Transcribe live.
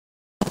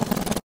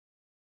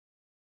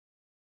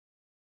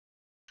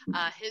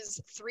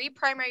His three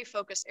primary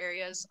focus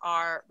areas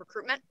are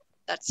recruitment.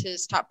 That's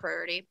his top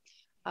priority.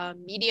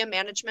 Media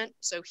management.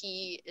 So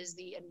he is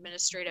the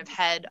administrative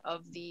head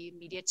of the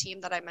media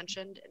team that I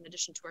mentioned, in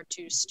addition to our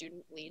two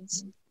student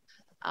leads.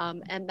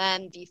 And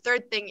then the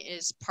third thing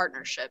is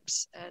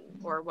partnerships,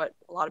 or what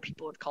a lot of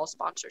people would call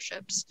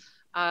sponsorships.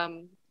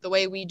 The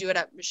way we do it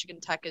at Michigan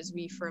Tech is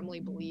we firmly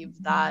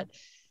believe that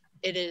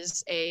it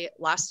is a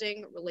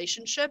lasting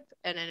relationship,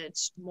 and then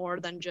it's more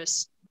than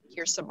just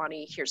here's some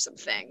money, here's some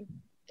thing.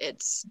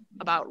 It's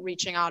about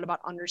reaching out, about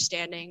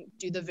understanding,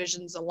 do the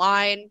visions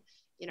align?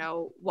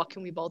 What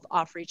can we both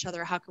offer each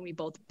other? How can we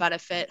both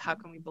benefit? How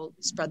can we both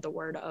spread the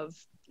word of,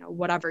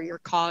 whatever your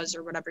cause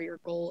or whatever your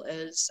goal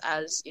is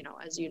as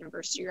a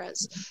university or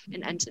as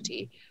an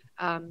entity.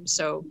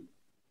 So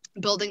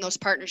building those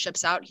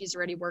partnerships out, he's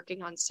already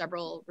working on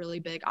several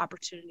really big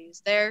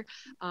opportunities there.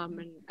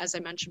 And as I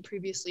mentioned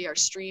previously, our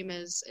stream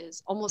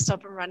is almost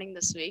up and running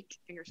this week,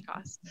 fingers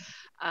crossed.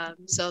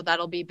 So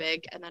that'll be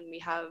big. And then we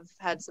have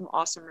had some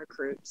awesome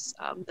recruits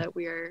that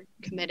we are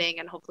committing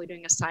and hopefully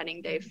doing a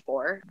signing day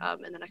for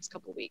in the next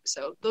couple of weeks.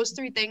 So those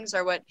three things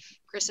are what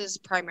Chris is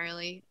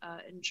primarily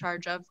in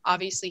charge of.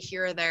 Obviously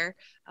here or there,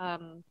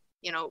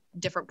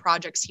 different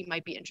projects he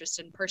might be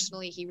interested in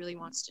personally. He really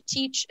wants to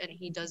teach, and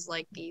he does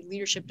like the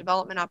leadership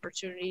development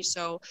opportunity.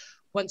 So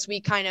once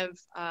we kind of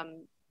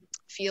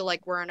feel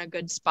like we're in a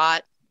good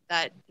spot,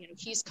 that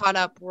he's caught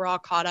up, we're all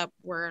caught up,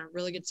 we're in a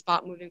really good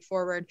spot moving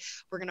forward,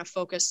 we're going to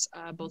focus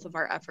both of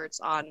our efforts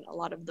on a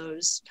lot of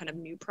those kind of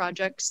new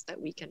projects that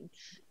we can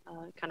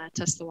kind of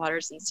test the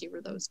waters and see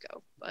where those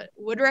go. But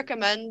would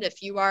recommend,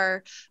 if you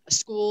are a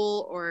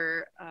school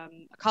or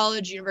a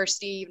college,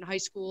 university, even high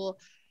school,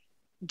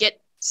 get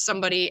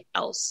somebody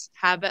else,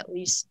 have at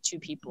least two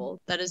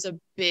people. That is a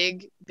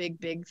big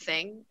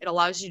thing. It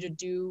allows you to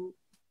do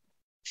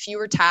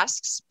fewer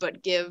tasks,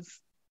 but give,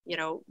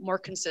 more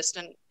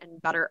consistent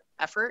and better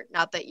effort.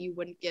 Not that you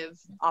wouldn't give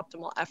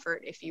optimal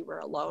effort if you were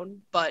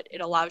alone, but it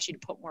allows you to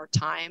put more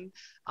time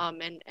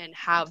and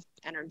have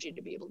energy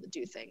to be able to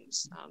do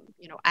things,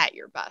 at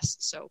your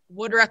best. So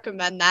would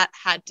recommend that,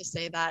 had to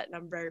say that. And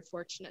I'm very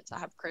fortunate to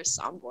have Chris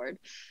on board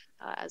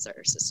as our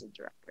assistant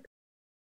director.